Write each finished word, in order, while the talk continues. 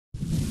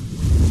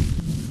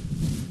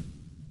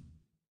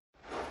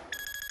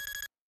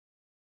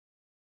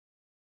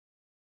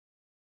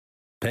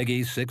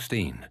Peggy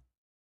 16.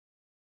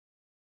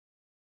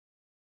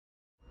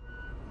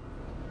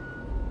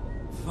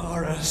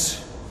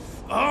 Varus.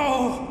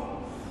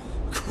 Oh!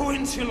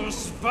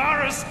 Quintilis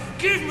Varus,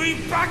 give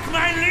me back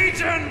my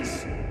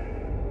legions!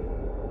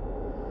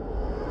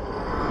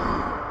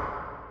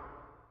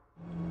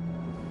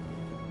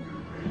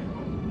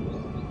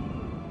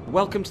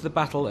 Welcome to the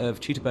Battle of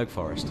Teutoburg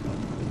Forest.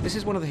 This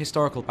is one of the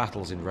historical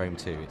battles in Rome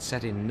too. It's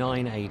set in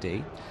 9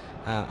 AD,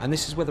 and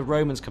this is where the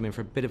Romans come in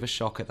for a bit of a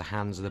shock at the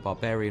hands of the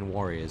barbarian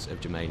warriors of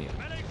Germania.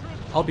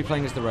 I'll be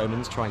playing as the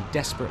Romans, trying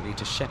desperately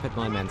to shepherd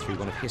my men through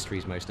one of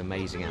history's most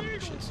amazing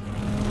ambushes.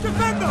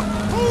 Defend them!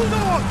 Hold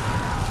on!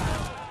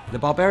 The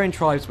barbarian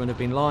tribesmen have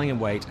been lying in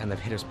wait and they've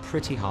hit us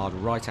pretty hard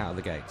right out of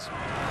the gates.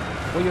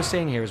 What you're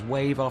seeing here is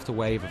wave after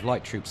wave of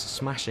light troops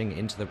smashing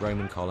into the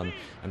Roman column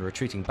and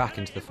retreating back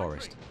into the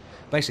forest.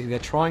 Basically, they're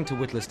trying to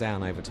whittle us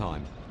down over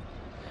time.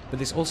 But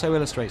this also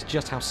illustrates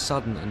just how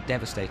sudden and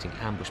devastating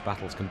ambush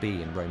battles can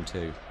be in Rome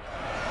too.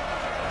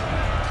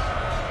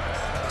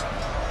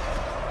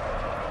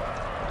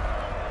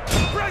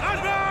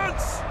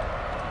 Advance!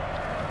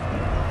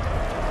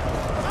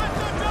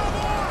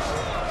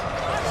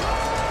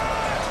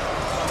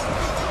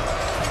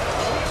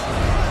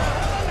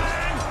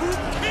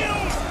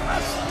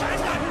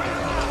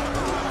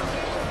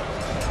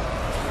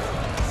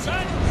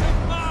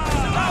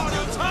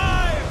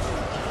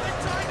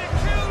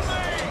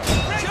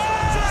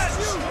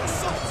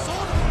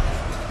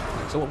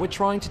 So what we're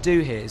trying to do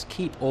here is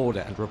keep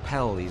order and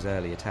repel these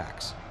early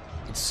attacks.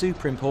 It's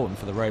super important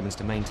for the Romans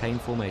to maintain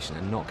formation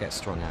and not get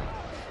strung out.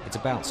 It's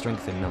about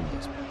strength in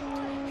numbers.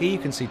 Here you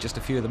can see just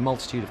a few of the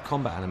multitude of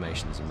combat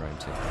animations in Rome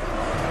too.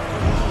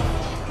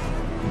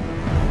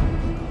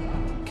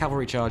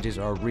 Cavalry charges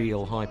are a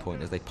real high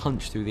point as they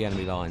punch through the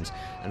enemy lines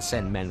and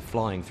send men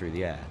flying through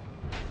the air.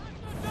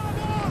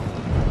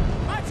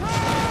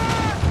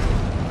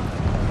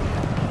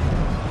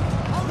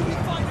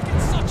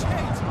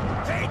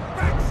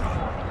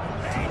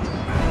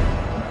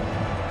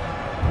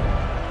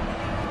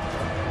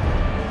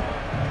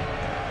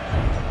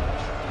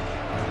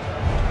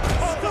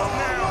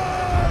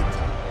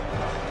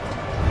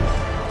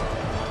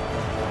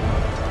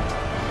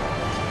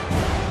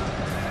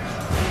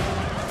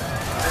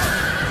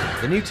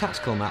 The new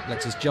tactical map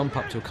lets us jump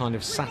up to a kind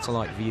of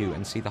satellite view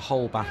and see the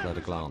whole battle at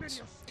a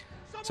glance.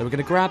 So we're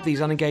going to grab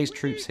these unengaged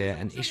troops here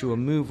and issue a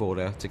move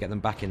order to get them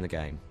back in the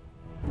game.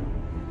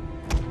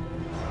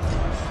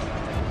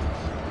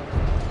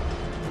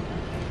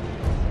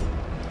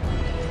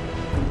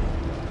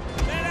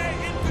 Melee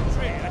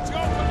infantry at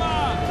your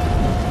command!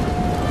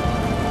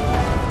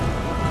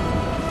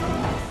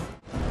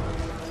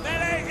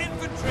 Melee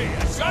infantry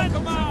at your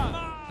command!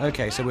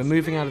 Okay, so we're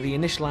moving out of the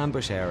initial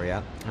ambush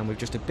area and we've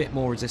just a bit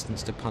more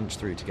resistance to punch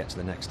through to get to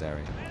the next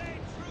area.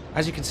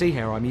 As you can see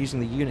here, I'm using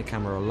the unit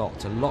camera a lot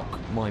to lock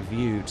my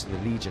view to the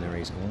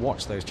legionaries and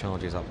watch those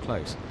charges up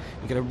close.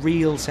 You get a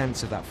real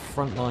sense of that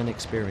frontline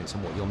experience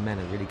and what your men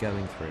are really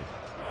going through.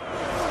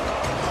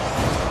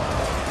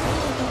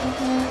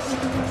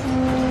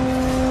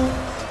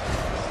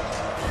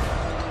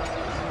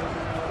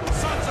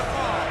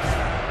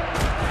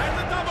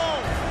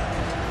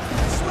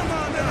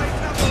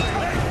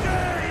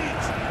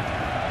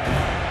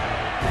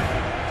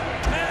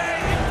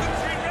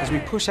 As we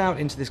push out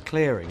into this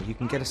clearing, you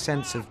can get a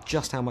sense of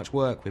just how much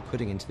work we're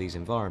putting into these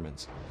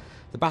environments.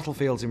 The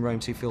battlefields in Rome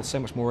 2 feel so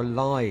much more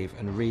alive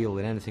and real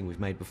than anything we've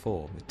made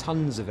before, with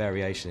tons of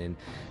variation in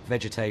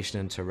vegetation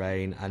and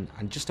terrain,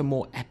 and just a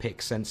more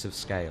epic sense of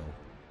scale.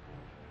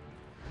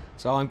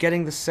 So I'm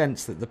getting the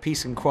sense that the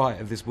peace and quiet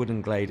of this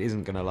wooden glade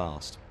isn't going to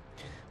last.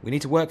 We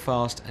need to work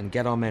fast and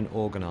get our men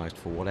organised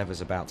for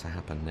whatever's about to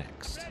happen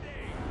next.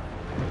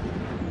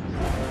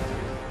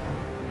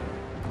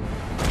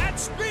 At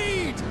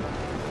speed!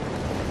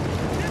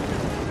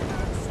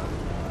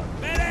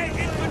 Melee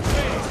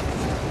infantry!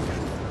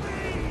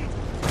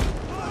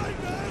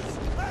 Riders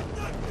at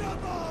the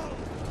double!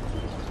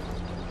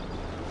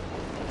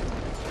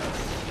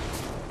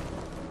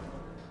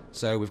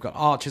 So we've got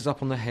archers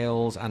up on the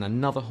hills and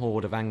another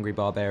horde of angry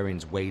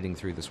barbarians wading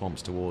through the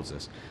swamps towards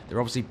us. They're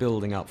obviously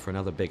building up for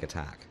another big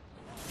attack.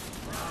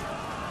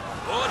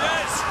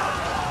 Orders!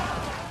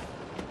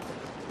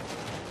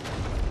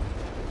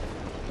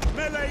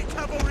 Melee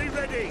cavalry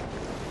ready!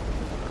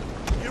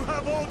 You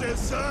have orders,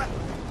 sir!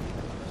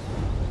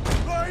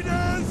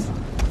 Riders!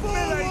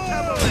 Melee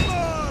cavalry!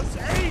 Mars!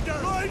 Aid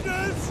us!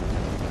 Riders!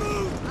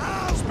 Move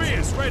out!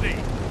 Spears ready!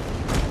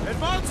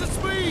 Advance at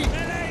speed!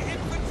 Melee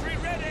infantry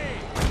ready!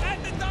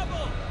 At the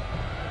double!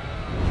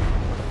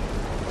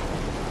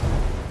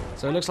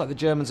 So it looks like the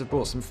Germans have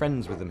brought some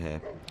friends with them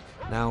here.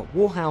 Now,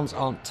 warhounds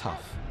aren't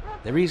tough.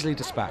 They're easily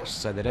dispatched,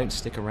 so they don't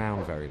stick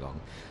around very long.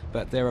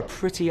 But they're a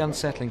pretty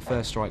unsettling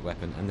first strike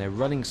weapon, and their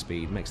running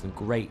speed makes them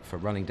great for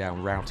running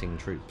down routing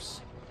troops.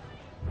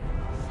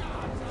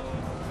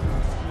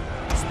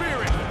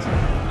 Spirit!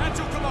 At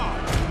your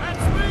command! At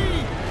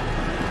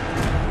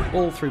speed!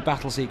 All through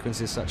battle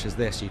sequences such as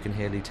this, you can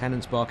hear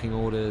lieutenants barking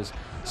orders,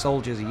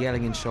 soldiers are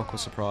yelling in shock or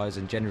surprise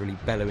and generally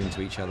bellowing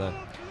to each other.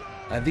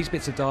 These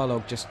bits of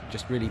dialogue just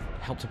really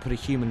help to put a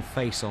human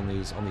face on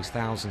these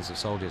thousands of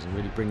soldiers and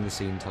really bring the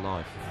scene to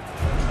life.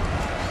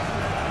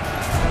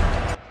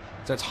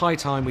 So it's high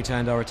time we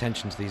turned our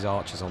attention to these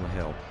archers on the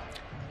hill.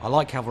 I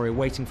like cavalry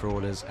waiting for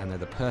orders, and they're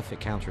the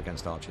perfect counter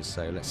against archers,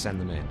 so let's send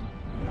them in.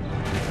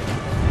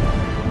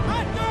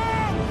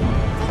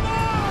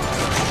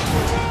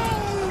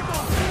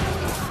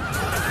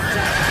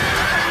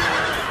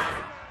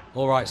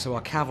 Alright, so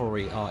our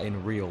cavalry are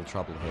in real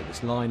trouble here.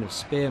 This line of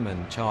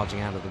spearmen charging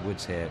out of the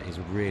woods here is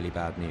really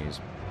bad news.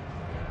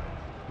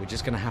 We're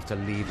just going to have to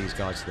leave these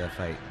guys to their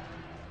fate.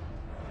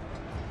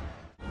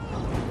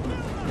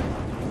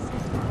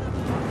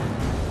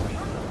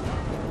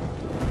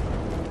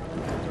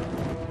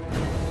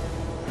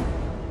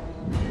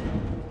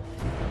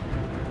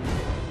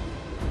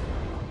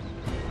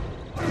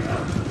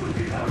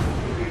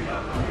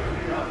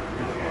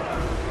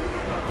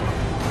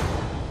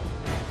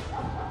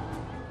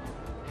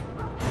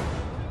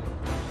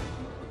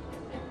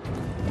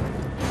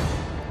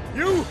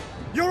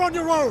 You're on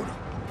your own!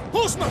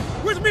 Horsemen,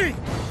 with me!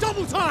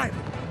 Double time!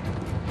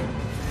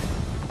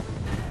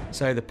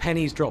 So the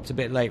penny's dropped a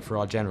bit late for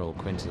our general,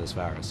 Quintus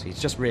Varus.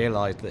 He's just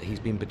realised that he's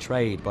been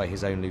betrayed by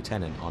his own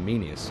lieutenant,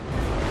 Arminius.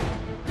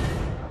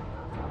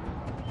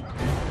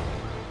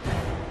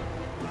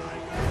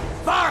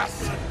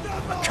 Varus!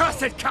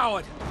 Accursed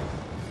coward!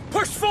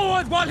 Push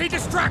forward while he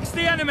distracts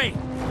the enemy!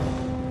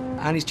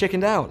 And he's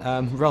chickened out,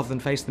 rather than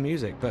face the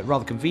music, but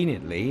rather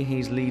conveniently,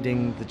 he's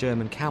leading the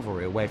German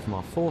cavalry away from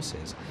our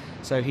forces.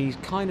 So he's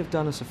kind of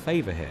done us a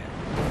favour here.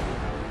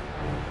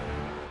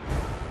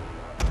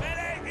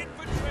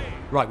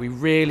 Right, we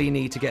really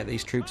need to get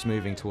these troops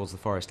moving towards the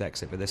forest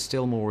exit, but there's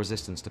still more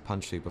resistance to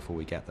punch through before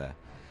we get there.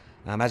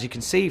 As you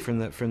can see from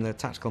the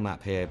tactical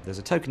map here, there's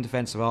a token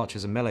defence of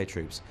archers and melee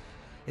troops.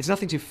 It's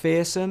nothing too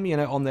fearsome, you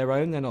know, on their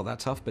own, they're not that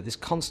tough, but this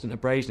constant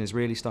abrasion is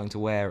really starting to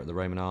wear at the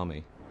Roman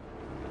army.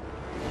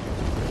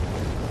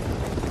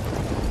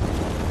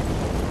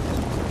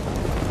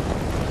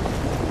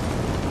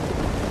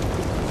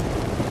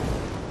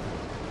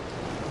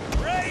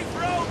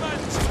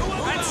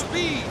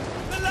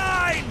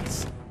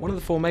 One of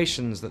the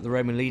formations that the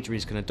Roman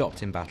legionaries can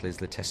adopt in battle is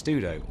the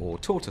testudo, or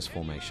tortoise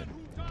formation.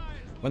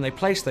 When they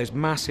place those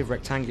massive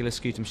rectangular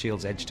scutum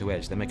shields edge to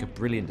edge, they make a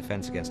brilliant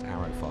defence against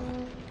arrow fire.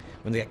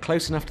 When they get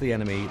close enough to the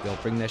enemy, they'll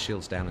bring their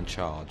shields down and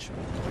charge.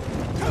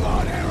 Come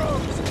on,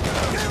 arrows!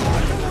 Get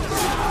on to the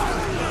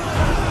front!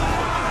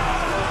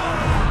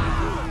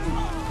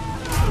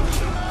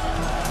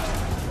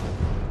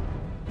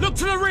 Look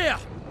to the rear!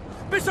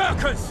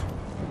 Berserkers!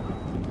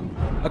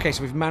 Okay,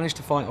 so we've managed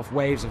to fight off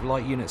waves of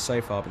light units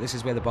so far, but this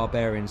is where the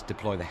barbarians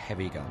deploy the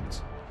heavy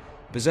guns.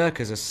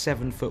 Berserkers are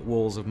 7-foot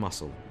walls of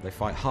muscle. They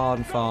fight hard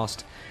and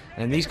fast,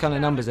 and in these kind of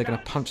numbers they're going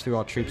to punch through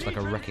our troops like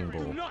a wrecking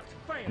ball.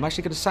 I'm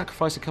actually going to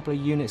sacrifice a couple of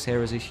units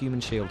here as a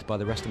human shield to buy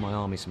the rest of my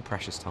army some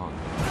precious time.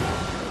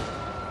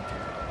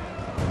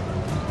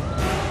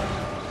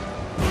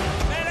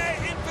 Melee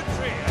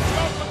infantry at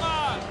your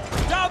command!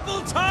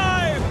 Double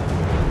time!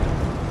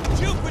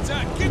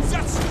 Jupiter gives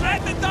us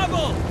strength and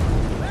double!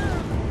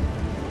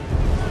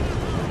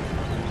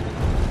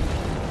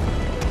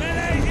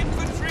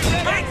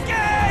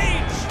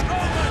 Engage!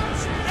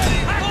 Romans,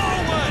 ready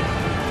forward!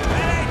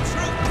 Melee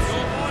troops,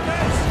 your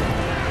orders!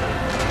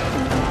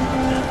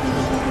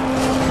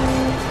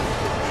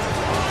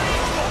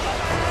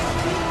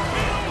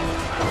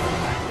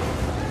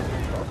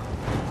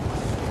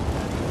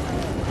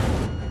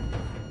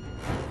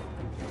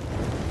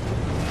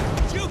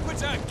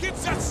 Jupiter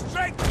gives us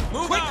strength!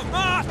 Move Quick out.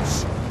 March!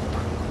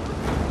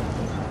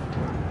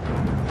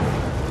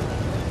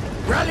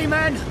 Rally,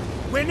 men!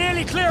 We're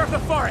nearly clear of the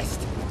forest!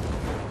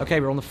 Okay,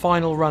 we're on the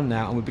final run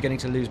now, and we're beginning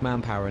to lose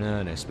manpower in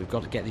earnest. We've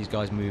got to get these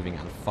guys moving,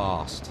 and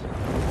fast.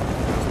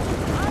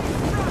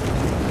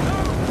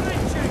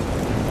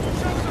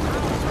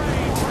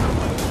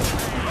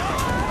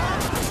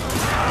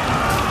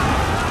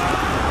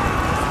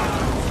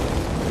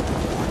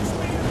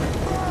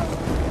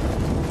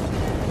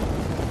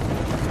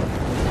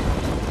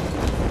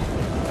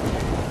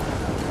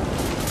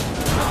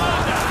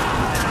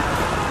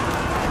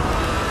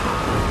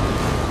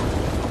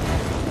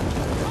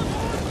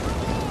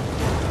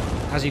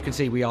 As you can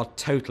see, we are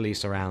totally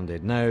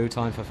surrounded. No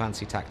time for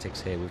fancy tactics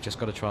here. We've just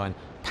got to try and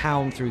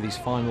pound through these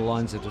final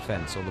lines of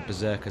defence, or the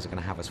berserkers are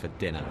going to have us for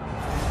dinner.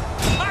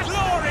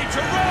 Glory to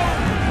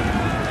Rome!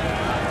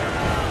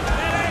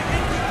 Melee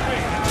infantry!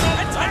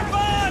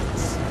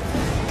 Advance!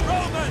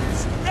 Romans,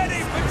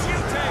 ready for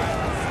duty!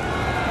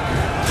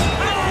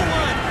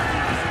 Forward!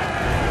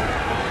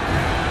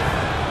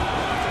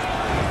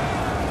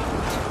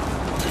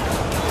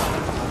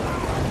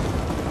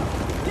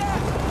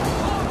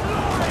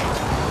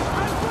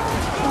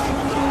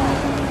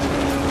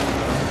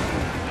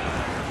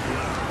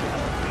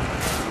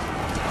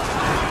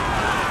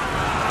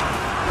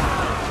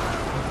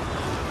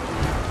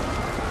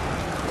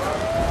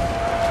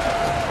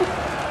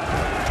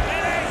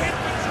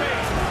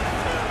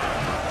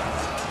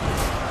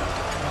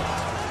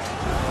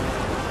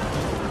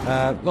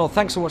 Well,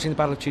 thanks for watching the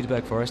Battle of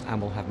Teutoburg Forest,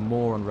 and we'll have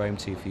more on Rome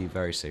 2 for you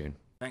very soon.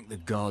 Thank the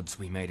gods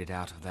we made it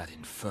out of that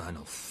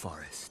infernal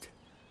forest.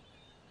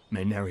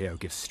 May Nerio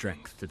give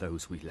strength to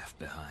those we left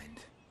behind.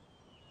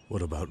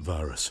 What about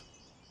Varus?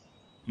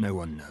 No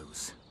one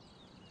knows.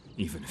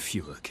 Even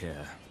fewer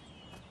care.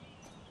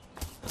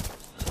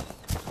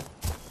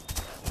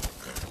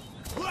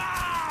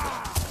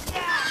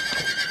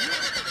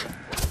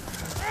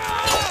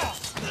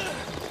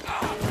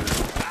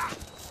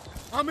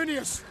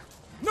 Arminius!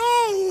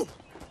 No!